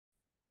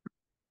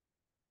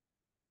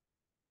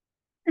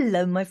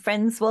Hello, my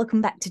friends.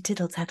 Welcome back to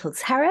Tittle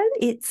Tattles Tarot.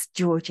 It's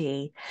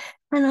Georgie.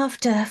 And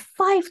after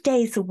 5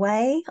 days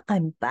away,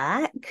 I'm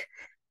back.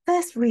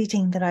 First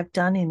reading that I've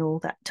done in all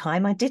that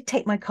time. I did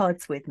take my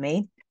cards with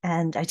me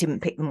and I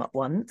didn't pick them up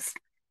once.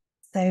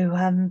 So,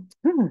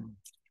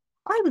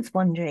 I was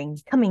wondering,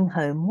 coming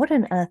home, what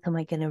on earth am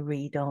I going to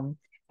read on?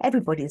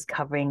 Everybody's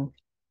covering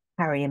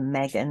Harry and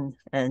Meghan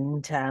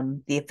and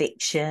the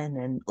eviction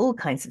and all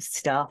kinds of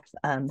stuff.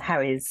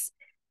 Harry's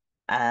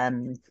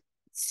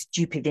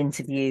stupid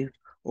interview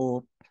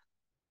or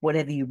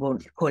whatever you want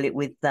to call it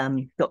with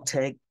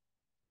Dr.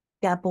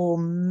 Gabor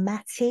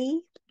Mati.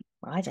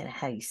 I don't know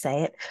how you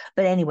say it,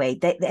 but anyway,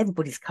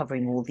 everybody's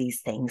covering all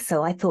these things.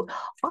 So I thought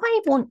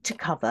I want to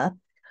cover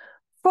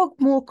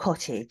Frogmore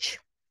Cottage.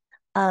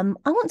 I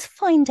want to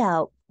find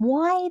out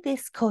why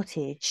this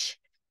cottage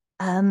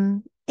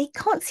it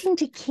can't seem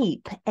to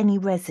keep any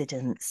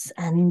residents,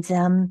 and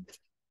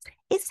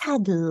it's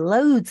had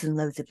loads and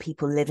loads of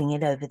people living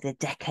it over the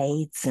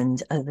decades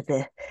and over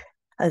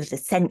the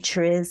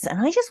centuries. And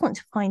I just want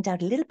to find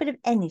out a little bit of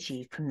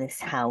energy from this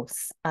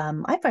house.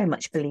 I very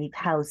much believe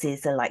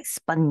houses are like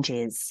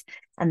sponges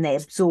and they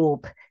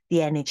absorb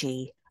the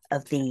energy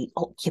of the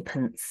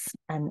occupants.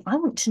 And I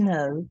want to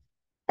know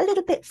a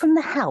little bit from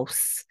the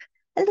house,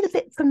 a little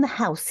bit from the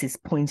house's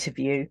point of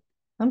view.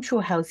 I'm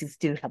sure houses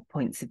do have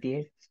points of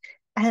view.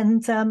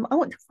 And I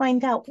want to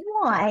find out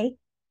why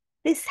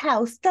this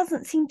house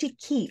doesn't seem to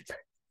keep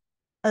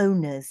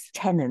owners,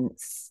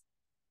 tenants.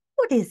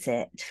 What is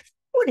it?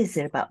 What is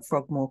it about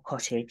Frogmore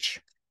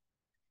Cottage?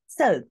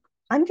 So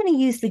I'm going to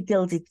use the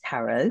Gilded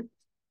Tarot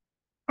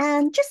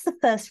and just the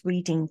first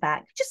reading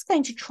back, just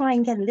going to try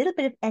and get a little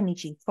bit of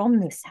energy from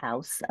this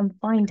house and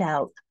find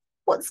out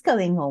what's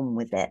going on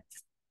with it.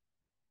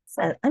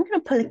 So I'm going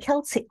to pull a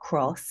Celtic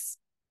cross.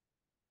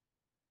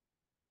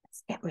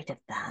 Let's get rid of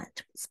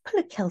that. Let's pull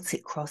a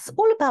Celtic cross,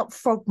 all about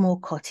Frogmore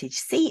Cottage.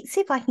 See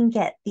if I can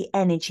get the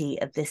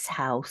energy of this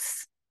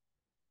house.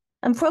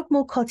 And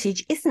Frogmore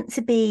Cottage isn't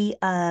to be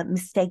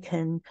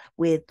mistaken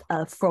with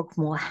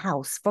Frogmore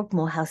House.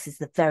 Frogmore House is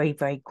the very,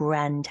 very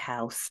grand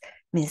house. I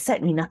mean, there's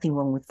certainly nothing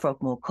wrong with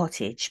Frogmore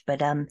Cottage,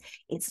 but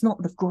it's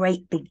not the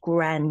great big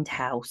grand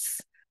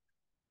house.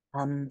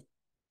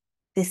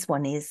 This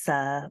one is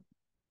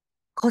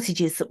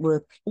cottages that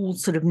were all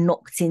sort of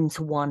knocked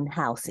into one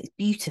house. It's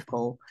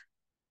beautiful,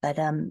 but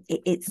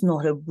it's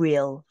not a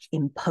real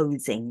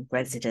imposing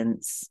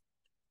residence.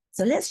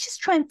 So let's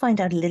just try and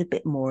find out a little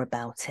bit more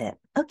about it.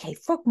 Okay,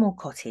 Frogmore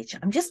Cottage.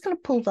 I'm just going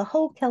to pull the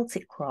whole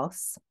Celtic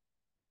cross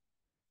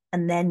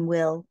and then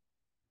we'll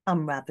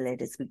unravel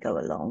it as we go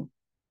along.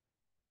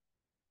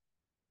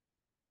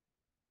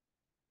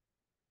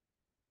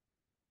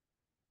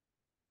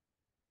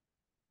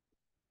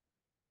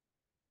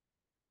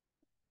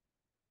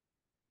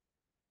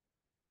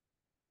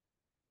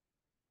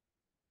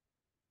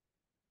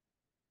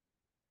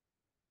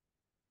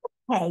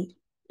 Okay,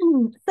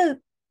 so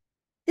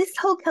this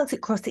whole Celtic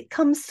cross, it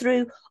comes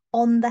through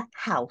on the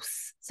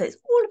house. So it's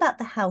all about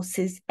the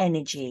house's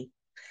energy.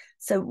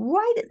 So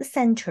right at the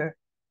center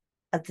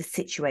of the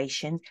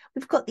situation,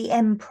 we've got the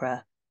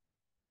Emperor.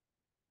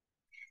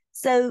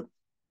 So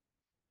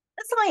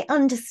as I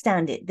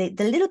understand it,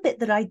 the little bit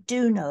that I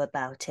do know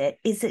about it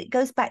is that it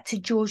goes back to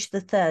George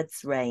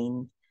III's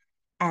reign.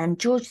 And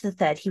George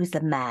III, he was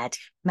a mad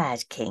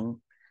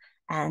king.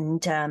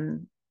 And,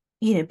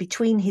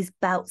 between his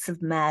bouts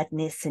of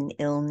madness and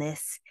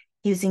illness,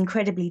 he was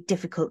incredibly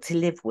difficult to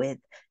live with.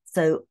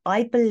 So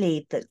I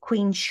believe that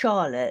Queen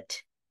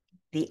Charlotte,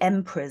 the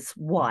emperor's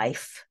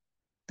wife,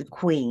 the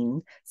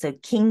queen, so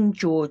King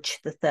George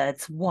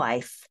III's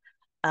wife,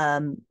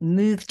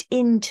 moved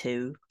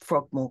into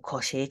Frogmore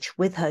Cottage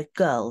with her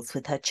girls,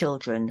 with her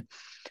children,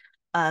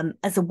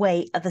 as a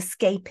way of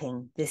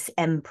escaping this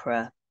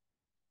emperor.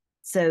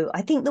 So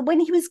I think that when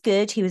he was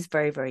good, he was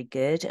very, very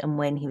good. And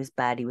when he was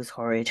bad, he was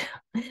horrid.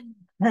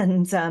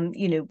 And,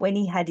 when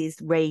he had his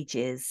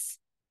rages,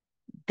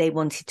 they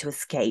wanted to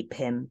escape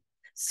him.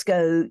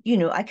 So,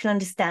 I can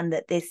understand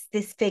that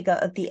this figure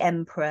of the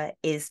emperor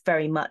is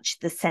very much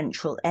the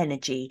central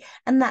energy.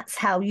 And that's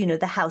how,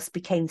 the house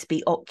became to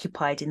be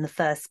occupied in the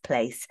first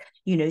place,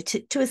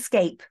 to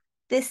escape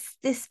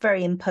this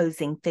very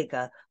imposing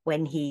figure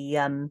when he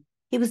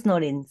was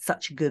not in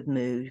such a good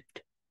mood.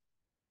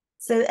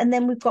 So, and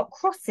then we've got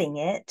crossing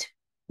it,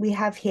 we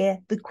have here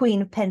the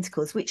Queen of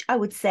Pentacles, which I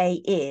would say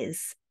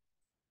is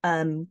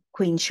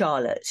Queen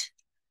Charlotte.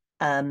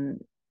 My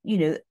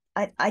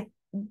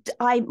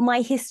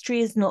history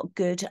is not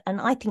good, and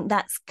I think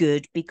that's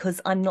good because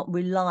I'm not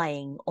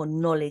relying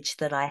on knowledge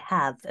that I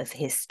have of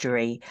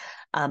history.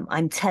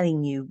 I'm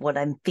telling you what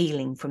I'm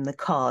feeling from the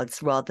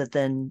cards rather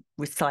than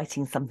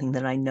reciting something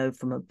that I know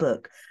from a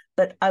book.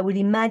 But I would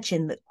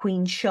imagine that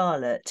Queen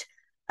Charlotte,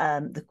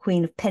 the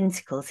Queen of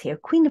Pentacles here.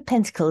 Queen of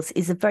Pentacles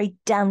is a very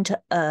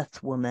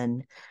down-to-earth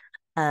woman.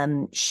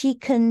 She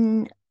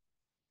can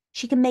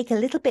make a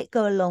little bit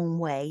go a long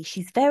way.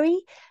 She's very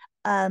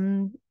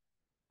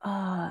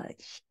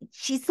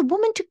she's the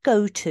woman to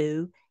go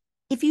to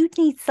if you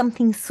need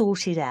something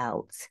sorted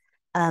out.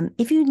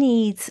 If you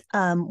need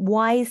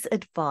wise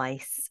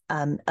advice,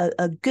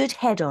 a good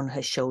head on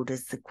her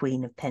shoulders, the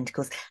Queen of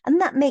Pentacles, and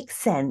that makes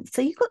sense.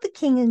 So you've got the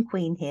King and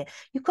Queen here.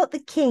 You've got the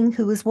King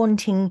who was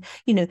wanting,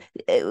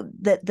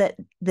 that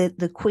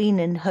the Queen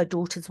and her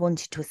daughters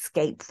wanted to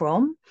escape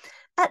from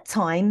at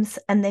times,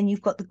 and then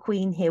you've got the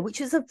Queen here,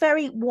 which is a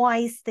very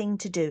wise thing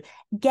to do.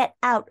 Get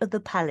out of the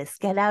palace,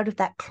 get out of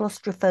that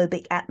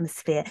claustrophobic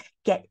atmosphere,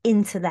 get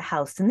into the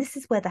house, and this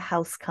is where the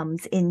house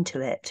comes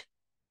into it.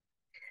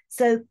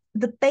 So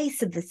the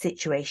base of the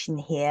situation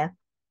here,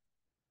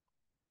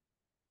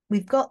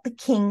 we've got the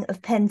King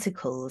of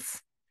Pentacles.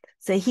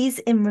 So he's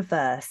in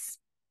reverse.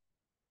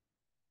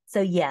 So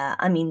yeah,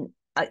 I mean,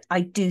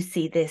 I do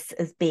see this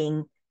as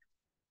being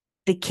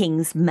the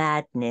king's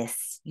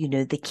madness,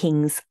 the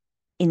king's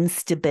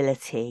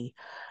instability.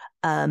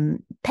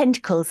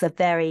 Pentacles are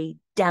very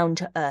down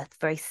to earth,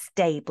 very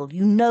stable.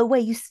 You know where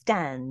you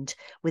stand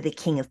with a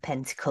King of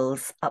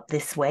Pentacles up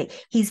this way.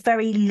 He's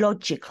very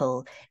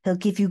logical. He'll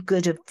give you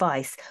good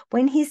advice.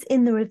 When he's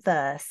in the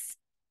reverse,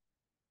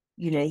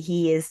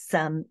 he is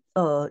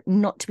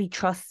not to be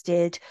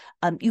trusted.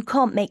 You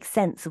can't make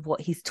sense of what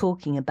he's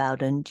talking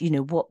about and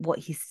what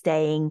he's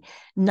saying.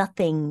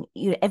 Nothing,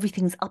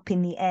 everything's up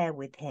in the air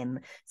with him.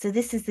 So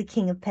this is the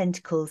King of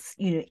Pentacles,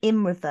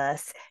 in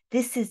reverse.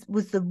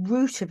 Was the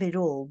root of it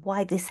all,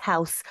 why this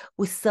house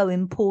was so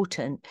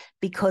important,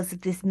 because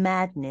of this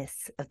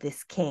madness of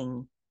this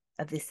king,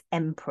 of this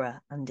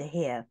emperor under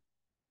here.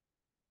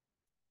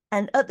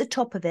 And at the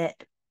top of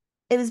it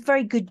was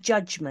very good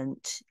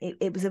judgment.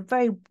 It was a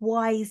very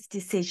wise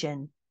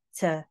decision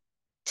to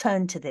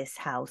turn to this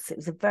house. It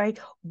was a very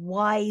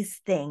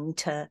wise thing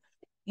to,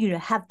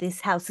 have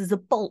this house as a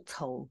bolt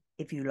hole,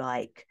 if you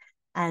like.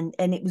 And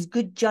it was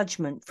good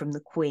judgment from the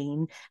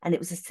Queen, and it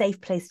was a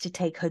safe place to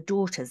take her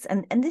daughters.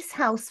 And this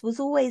house was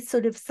always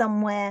sort of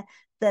somewhere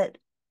that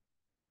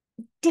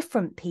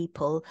different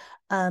people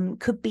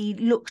could be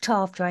looked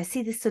after. I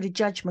see this sort of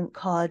judgment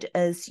card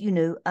as,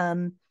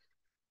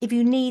 if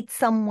you need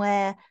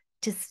somewhere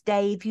to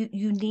stay, if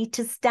you need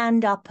to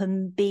stand up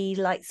and be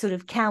like sort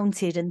of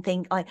counted and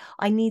think,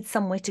 I need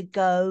somewhere to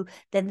go,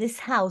 then this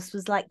house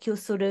was like your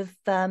sort of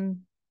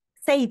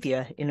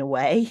savior in a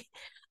way.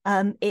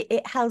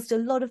 It housed a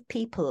lot of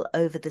people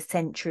over the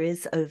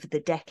centuries, over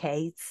the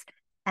decades.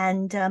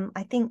 And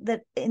I think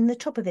that in the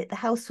top of it, the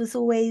house was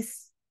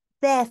always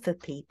there for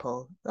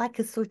people, like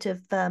a sort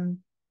of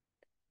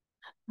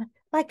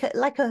like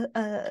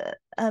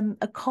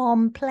a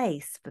calm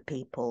place for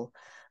people.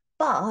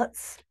 But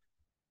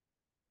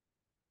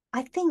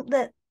I think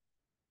that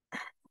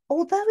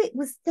although it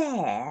was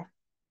there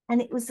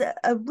and it was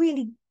a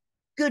really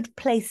good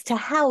place to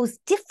house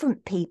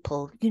different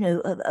people,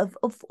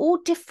 of all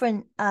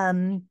different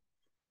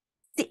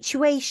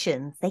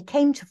situations, they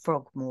came to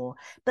Frogmore,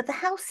 but the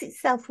house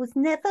itself was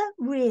never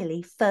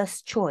really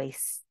first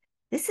choice.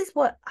 This is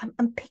what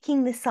I'm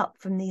picking this up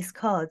from these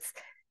cards.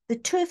 The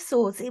Two of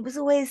Swords, it was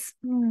always,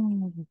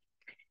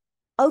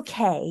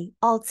 okay,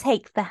 I'll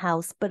take the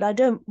house, but I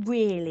don't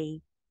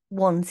really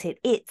want it.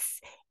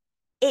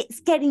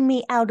 It's getting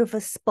me out of a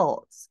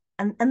spot.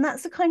 And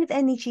that's the kind of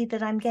energy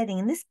that I'm getting.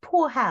 And this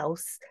poor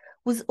house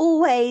was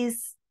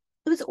always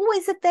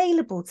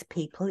available to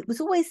people. It was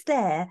always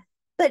there,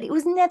 but it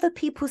was never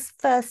people's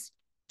first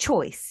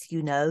choice,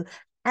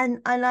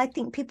 And I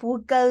think people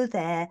would go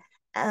there,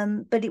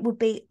 but it would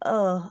be,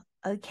 oh,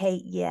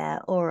 okay, yeah,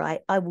 all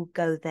right, I will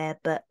go there,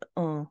 but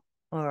oh,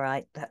 all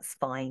right, that's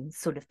fine,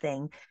 sort of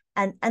thing.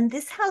 And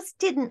this house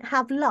didn't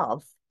have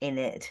love in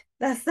it.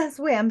 That's the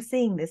way I'm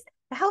seeing this.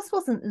 The house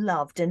wasn't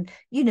loved, and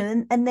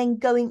and then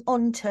going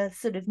on to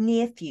sort of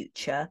near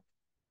future,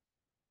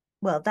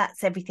 well,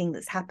 that's everything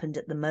that's happened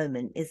at the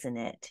moment, isn't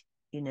it?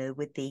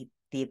 With the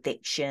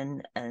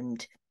eviction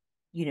and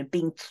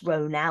being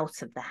thrown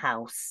out of the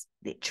house,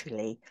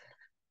 literally.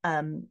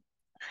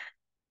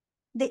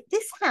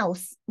 This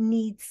house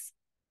needs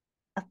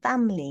a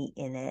family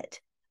in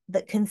it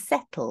that can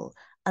settle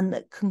and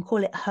that can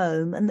call it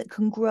home and that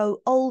can grow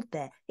old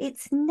there.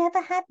 It's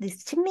never had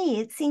this. To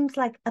me, it seems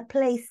like a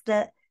place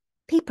that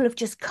people have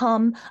just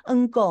come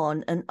and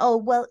gone and, oh,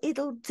 well,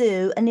 it'll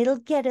do and it'll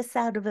get us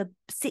out of a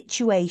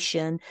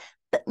situation.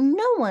 But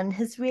no one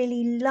has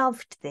really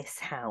loved this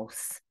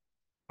house.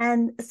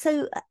 And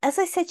so, as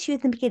I said to you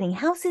in the beginning,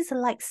 houses are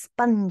like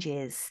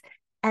sponges.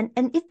 And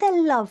if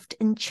they're loved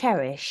and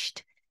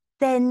cherished,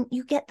 then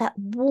you get that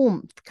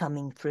warmth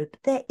coming through.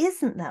 But there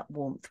isn't that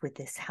warmth with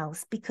this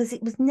house because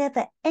it was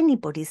never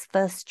anybody's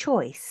first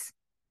choice.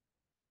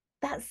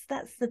 That's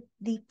the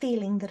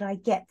feeling that I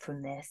get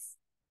from this.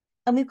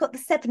 And we've got the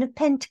Seven of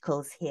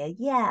Pentacles here.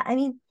 Yeah, I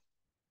mean,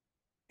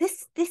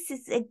 this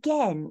is,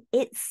 again,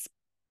 it's,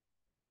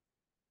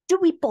 do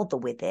we bother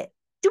with it?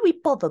 Do we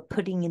bother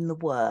putting in the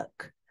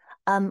work?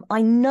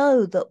 I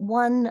know that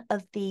one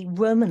of the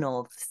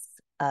Romanovs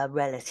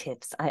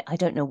relatives, I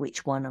don't know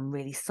which one, I'm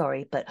really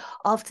sorry, but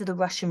after the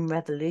Russian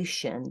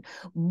Revolution,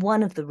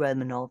 one of the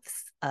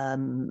Romanovs,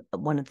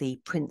 one of the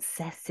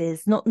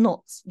princesses, not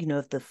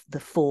of the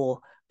four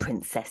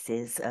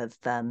princesses of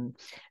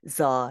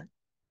Tsar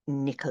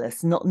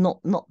Nicholas,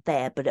 not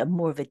there, but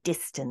more of a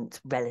distant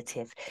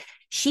relative.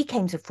 She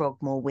came to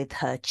Frogmore with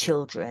her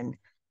children,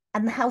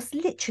 and the house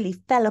literally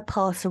fell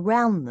apart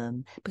around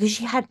them because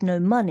she had no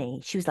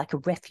money. She was like a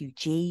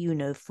refugee,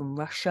 from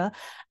Russia,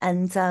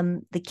 and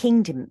the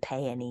king didn't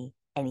pay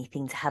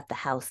anything to have the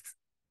house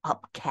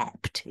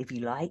upkept, if you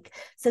like.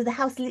 So the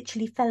house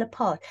literally fell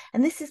apart.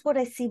 And this is what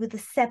I see with the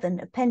Seven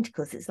of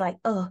Pentacles. It's like,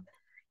 oh,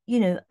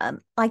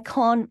 I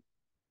can't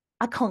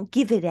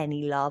give it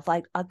any love.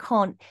 I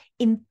can't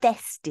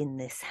invest in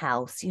this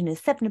house.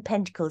 Seven of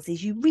Pentacles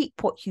is you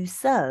reap what you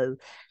sow.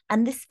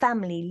 And this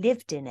family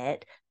lived in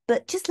it,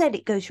 but just let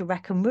it go to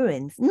rack and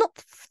ruins, not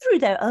through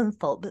their own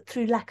fault, but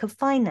through lack of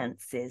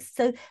finances.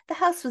 So the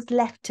house was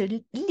left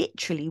to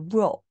literally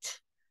rot.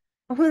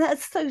 Well,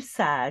 that's so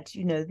sad,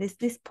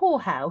 this poor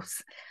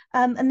house.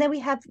 And then we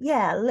have,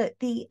 look,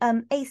 the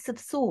Ace of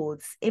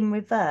Swords in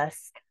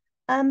reverse.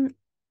 It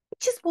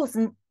just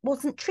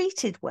wasn't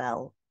treated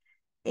well.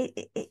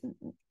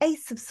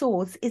 Ace of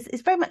Swords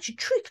is very much a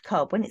truth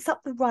card. When it's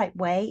up the right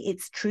way,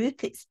 it's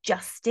truth, it's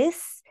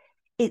justice,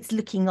 it's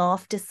looking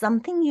after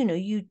something.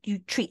 You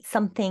treat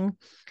something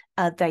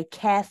very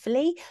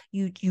carefully.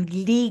 You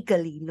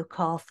legally look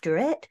after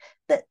it,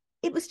 but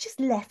it was just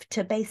left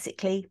to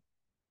basically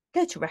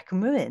go to wreck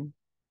and ruin,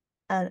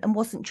 and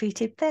wasn't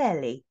treated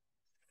fairly.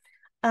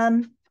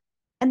 And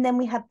then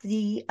we have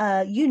the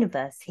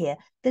universe here,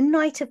 the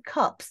Knight of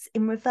Cups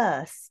in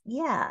reverse.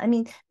 Yeah, I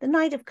mean, the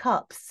Knight of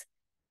Cups,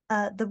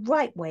 the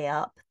right way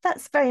up,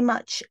 that's very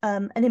much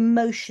an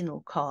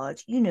emotional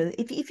card.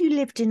 If you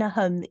lived in a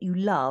home that you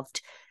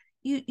loved,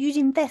 you'd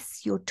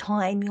invest your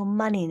time, your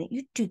money in it.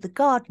 You'd do the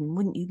garden,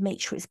 wouldn't you?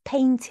 Make sure it's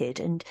painted,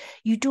 and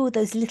you do all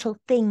those little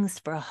things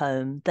for a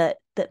home that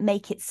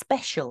make it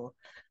special.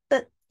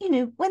 But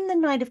when the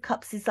Knight of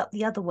Cups is up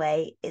the other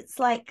way, it's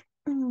like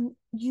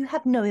you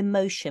have no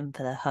emotion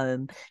for the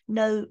home,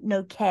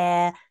 no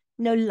care,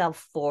 no love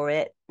for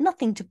it,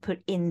 nothing to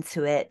put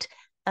into it.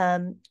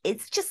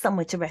 It's just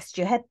somewhere to rest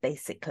your head,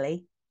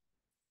 basically.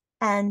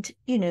 And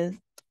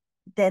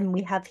then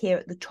we have here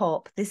at the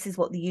top, this is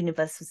what the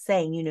universe was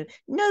saying,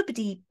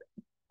 nobody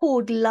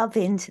poured love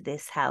into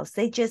this house.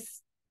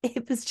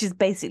 It was just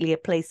basically a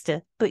place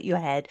to put your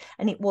head,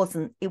 and it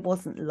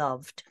wasn't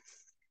loved.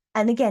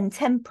 And again,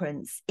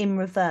 Temperance in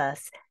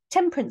reverse.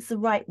 Temperance, the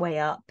right way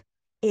up,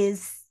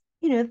 is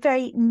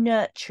very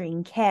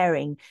nurturing,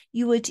 caring.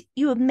 You would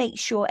make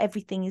sure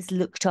everything is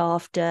looked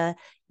after.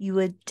 You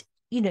would,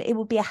 it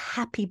would be a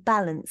happy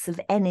balance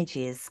of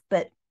energies.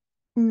 But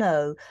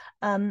no,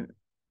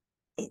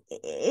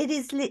 it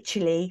is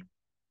literally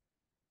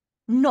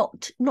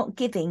not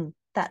giving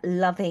that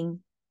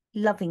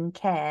loving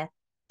care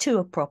to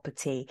a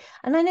property.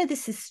 And I know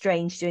this is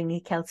strange doing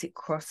a Celtic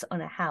cross on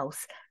a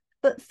house,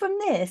 but from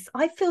this,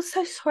 I feel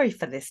so sorry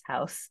for this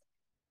house,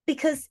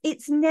 because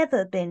it's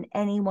never been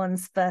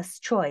anyone's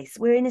first choice.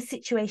 We're in a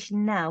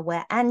situation now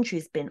where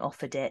Andrew's been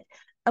offered it,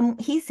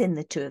 and he's in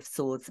the Two of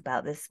Swords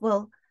about this.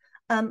 Well,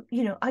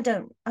 I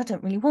don't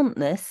really want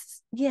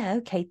this. Yeah,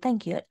 okay,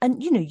 thank you.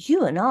 And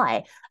you and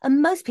I,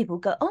 and most people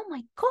go, oh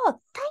my God,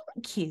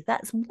 thank you,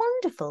 that's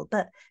wonderful.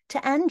 But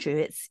to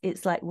Andrew,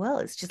 it's like, well,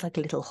 it's just like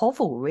a little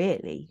hovel,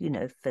 really,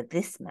 for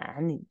this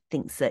man who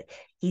thinks that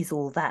he's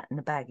all that and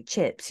a bag of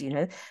chips,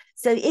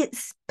 So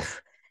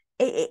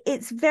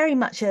it's very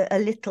much a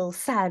little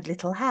sad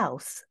little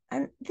house.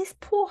 And this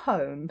poor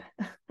home,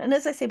 and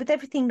as I say, with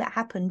everything that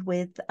happened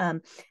with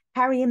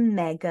Harry and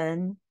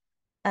Meghan,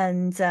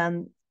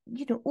 and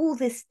all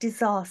this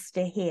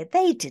disaster here,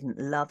 they didn't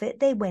love it.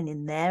 They went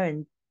in there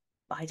and,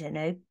 I don't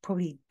know,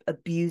 probably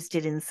abused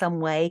it in some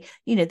way.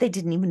 They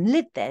didn't even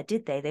live there,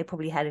 did they? They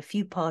probably had a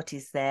few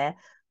parties there,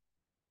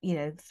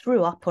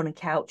 threw up on a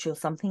couch or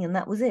something, and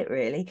that was it,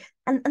 really.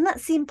 And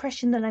that's the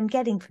impression that I'm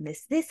getting from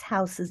this. This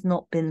house has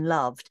not been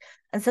loved.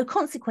 And so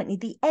consequently,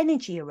 the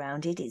energy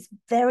around it is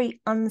very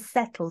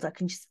unsettled. I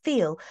can just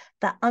feel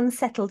that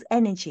unsettled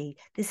energy.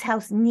 This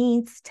house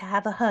needs to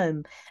have a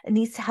home. It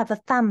needs to have a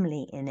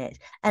family in it.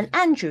 And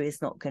Andrew is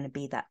not going to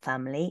be that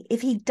family. If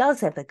he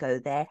does ever go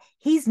there,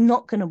 he's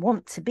not going to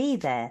want to be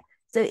there.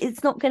 So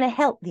it's not going to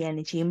help the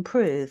energy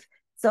improve.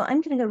 So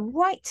I'm going to go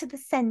right to the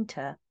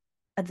center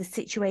of the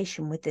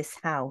situation with this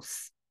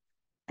house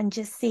and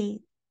just see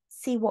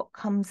what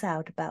comes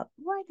out about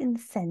right in the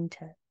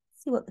center.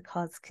 See what the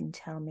cards can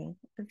tell me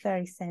at the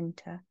very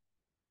center.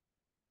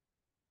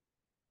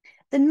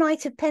 The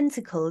Knight of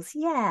Pentacles,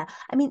 yeah.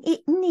 I mean,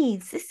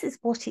 this is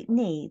what it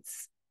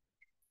needs.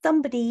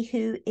 Somebody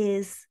who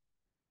is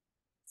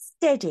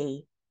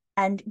steady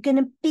and going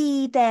to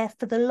be there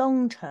for the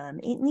long term.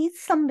 It needs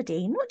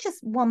somebody, not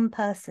just one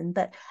person,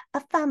 but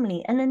a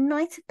family. And a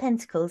Knight of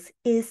Pentacles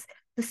is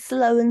the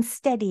slow and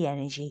steady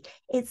energy.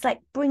 It's like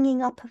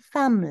bringing up a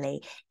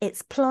family.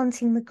 It's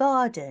planting the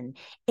garden.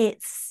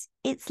 It's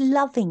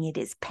loving it.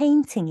 It's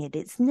painting it.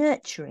 It's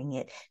nurturing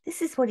it.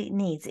 This is what it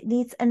needs. It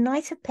needs a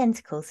Knight of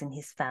Pentacles in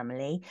his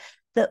family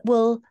that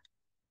will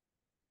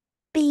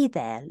be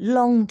there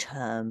long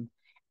term,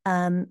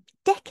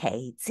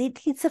 decades.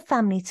 It needs a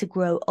family to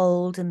grow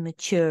old and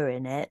mature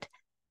in it.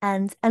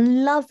 and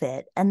love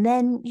it. And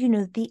then,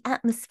 the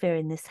atmosphere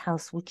in this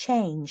house will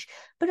change.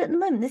 But at the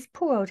moment, this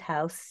poor old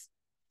house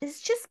has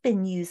just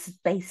been used as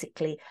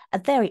basically a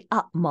very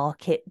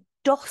upmarket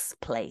DOS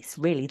place,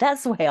 really.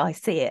 That's the way I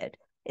see it.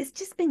 It's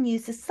just been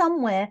used as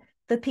somewhere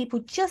for people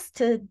just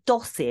to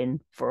DOS in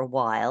for a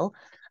while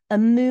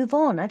and move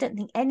on. I don't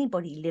think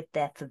anybody lived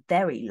there for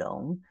very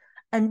long.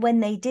 And when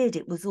they did,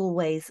 it was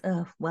always,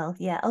 oh, well,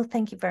 yeah, oh,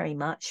 thank you very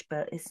much,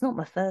 but it's not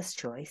my first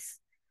choice.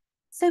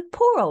 So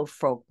poor old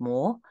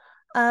Frogmore.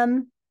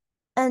 Um,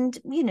 and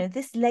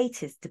this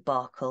latest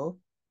debacle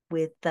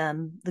with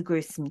the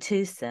gruesome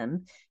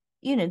twosome,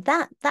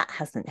 that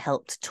hasn't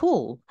helped at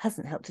all.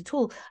 Hasn't helped at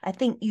all. I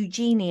think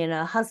Eugenie and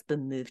her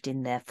husband moved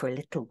in there for a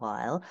little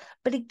while,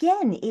 but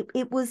again,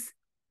 it was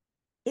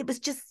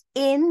just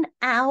in,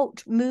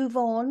 out, move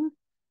on.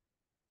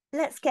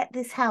 Let's get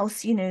this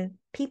house,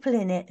 people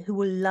in it who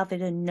will love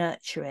it and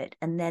nurture it.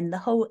 And then the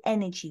whole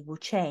energy will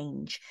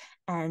change.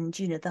 And,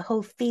 the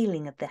whole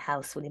feeling of the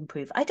house will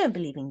improve. I don't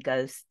believe in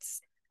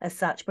ghosts as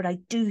such, but I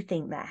do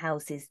think that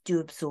houses do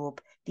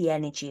absorb the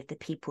energy of the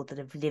people that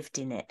have lived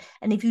in it.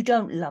 And if you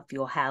don't love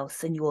your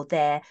house and you're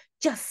there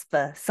just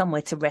for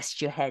somewhere to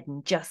rest your head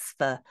and just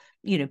for,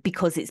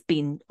 because it's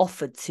been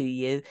offered to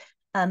you,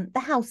 the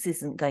house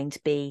isn't going to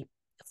be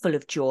full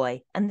of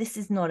joy. And this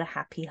is not a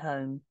happy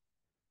home.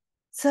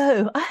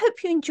 So I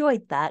hope you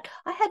enjoyed that.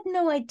 I had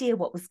no idea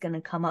what was going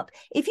to come up.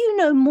 If you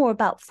know more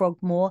about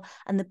Frogmore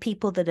and the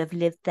people that have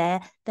lived there,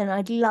 then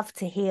I'd love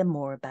to hear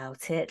more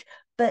about it.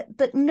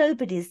 But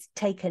nobody's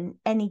taken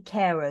any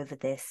care over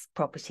this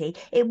property.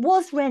 It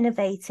was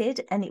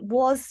renovated and it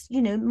was,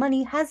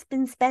 money has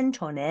been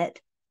spent on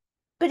it,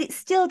 but it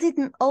still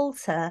didn't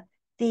alter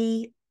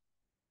the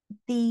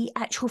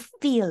actual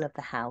feel of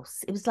the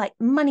house. It was like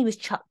money was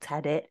chucked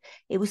at it.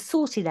 It was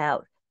sorted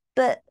out,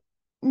 but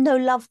no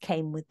love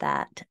came with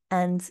that.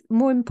 And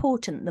more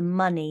important than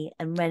money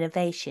and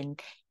renovation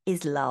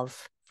is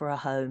love for a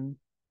home.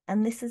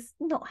 And this has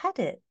not had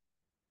it.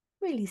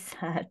 Really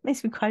sad.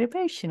 Makes me quite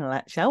emotional,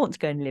 actually. I want to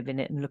go and live in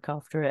it and look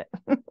after it.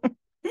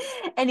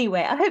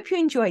 Anyway, I hope you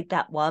enjoyed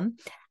that one.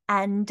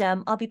 And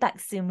I'll be back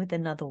soon with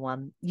another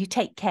one. You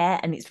take care,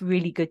 and it's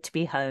really good to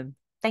be home.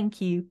 Thank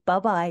you. Bye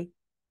bye.